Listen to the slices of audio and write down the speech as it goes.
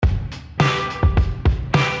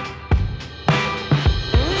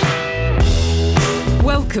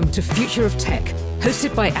Welcome to Future of Tech,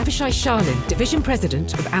 hosted by Avishai Sharlin, Division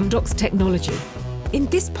President of Amdocs Technology. In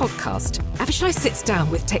this podcast, Avishai sits down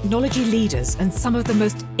with technology leaders and some of the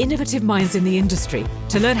most innovative minds in the industry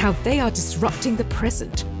to learn how they are disrupting the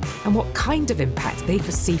present and what kind of impact they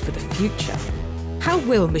foresee for the future. How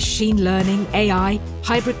will machine learning, AI,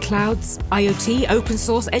 hybrid clouds, IoT, open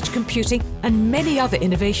source, edge computing, and many other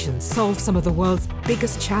innovations solve some of the world's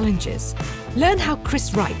biggest challenges? Learn how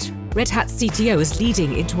Chris Wright, Red Hat CTO, is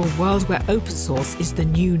leading into a world where open source is the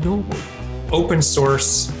new normal. Open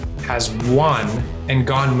source has won and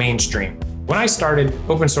gone mainstream. When I started,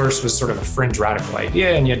 open source was sort of a fringe radical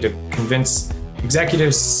idea, and you had to convince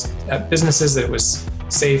executives at businesses that it was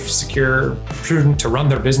safe, secure, prudent to run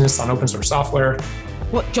their business on open source software.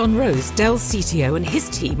 What John Rose, Dell's CTO, and his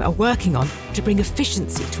team are working on to bring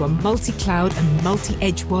efficiency to a multi-cloud and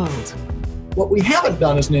multi-edge world. What we haven't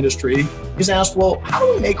done as an industry is asked, well, how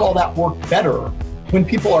do we make all that work better when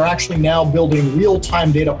people are actually now building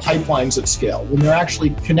real-time data pipelines at scale, when they're actually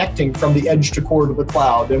connecting from the edge to core to the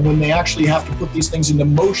cloud, and when they actually have to put these things into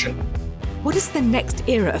motion? What is the next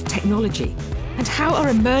era of technology? And how are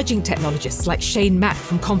emerging technologists like Shane Mack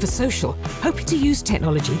from Conversocial hoping to use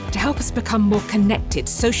technology to help us become more connected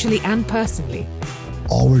socially and personally?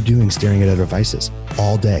 All we're doing is staring at our devices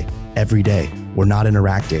all day, every day. We're not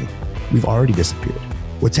interacting. We've already disappeared.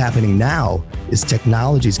 What's happening now is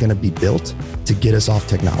technology is going to be built to get us off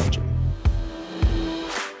technology.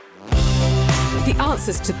 The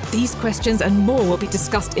answers to these questions and more will be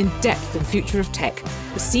discussed in depth in Future of Tech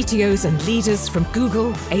with CTOs and leaders from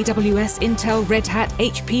Google, AWS, Intel, Red Hat,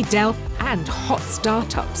 HP, Dell, and hot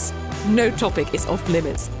startups. No topic is off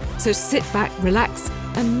limits, so sit back, relax,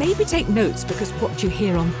 and maybe take notes, because what you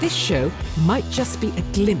hear on this show might just be a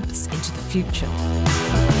glimpse into the future.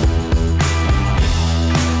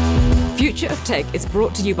 Future of Tech is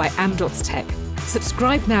brought to you by Amdocs Tech.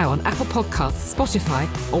 Subscribe now on Apple Podcasts, Spotify,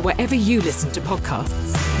 or wherever you listen to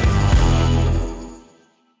podcasts.